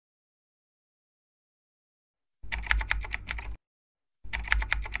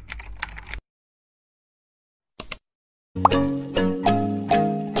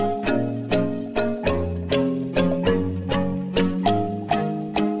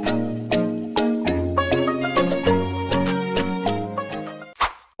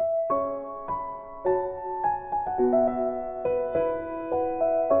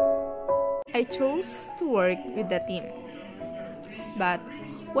I chose to work with the team. But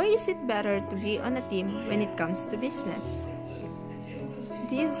why is it better to be on a team when it comes to business?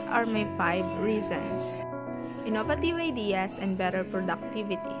 These are my 5 reasons. Innovative ideas and better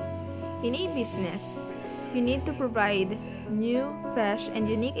productivity. In a business, you need to provide new, fresh, and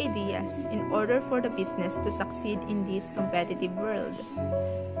unique ideas in order for the business to succeed in this competitive world.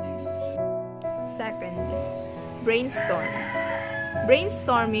 Second, brainstorm.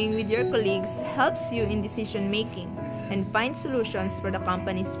 Brainstorming with your colleagues helps you in decision making and find solutions for the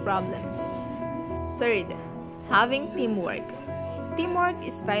company's problems. Third, having teamwork. Teamwork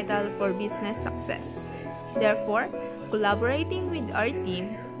is vital for business success. Therefore, collaborating with our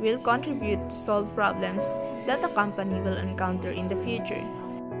team will contribute to solve problems that a company will encounter in the future.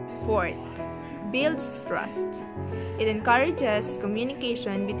 Fourth, builds trust. It encourages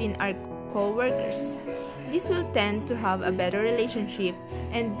communication between our co-workers. This will tend to have a better relationship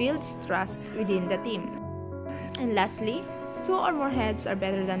and builds trust within the team. And lastly, 2 or more heads are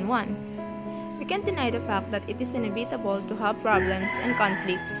better than 1. We can't deny the fact that it is inevitable to have problems and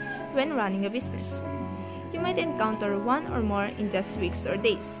conflicts when running a business. You might encounter 1 or more in just weeks or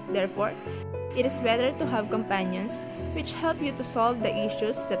days. Therefore, it is better to have companions which help you to solve the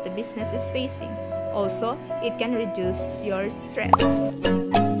issues that the business is facing. Also, it can reduce your stress.